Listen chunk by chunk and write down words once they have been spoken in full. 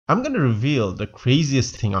I'm going to reveal the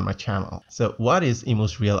craziest thing on my channel. So what is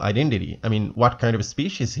Emu's real identity? I mean, what kind of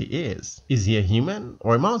species he is? Is he a human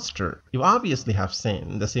or a monster? You obviously have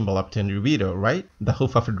seen the symbol up in your video, right? The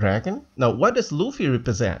hoof of a dragon. Now, what does Luffy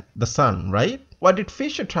represent? The sun, right? What did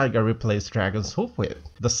Fisher Tiger replace Dragon's hoof with?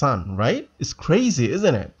 The sun, right? It's crazy,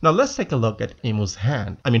 isn't it? Now let's take a look at Emu's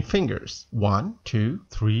fingers. 1, 2,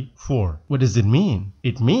 3, 4. What does it mean?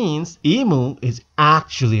 It means Emu is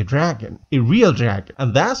actually a dragon, a real dragon,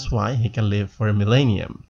 and that's why he can live for a millennium.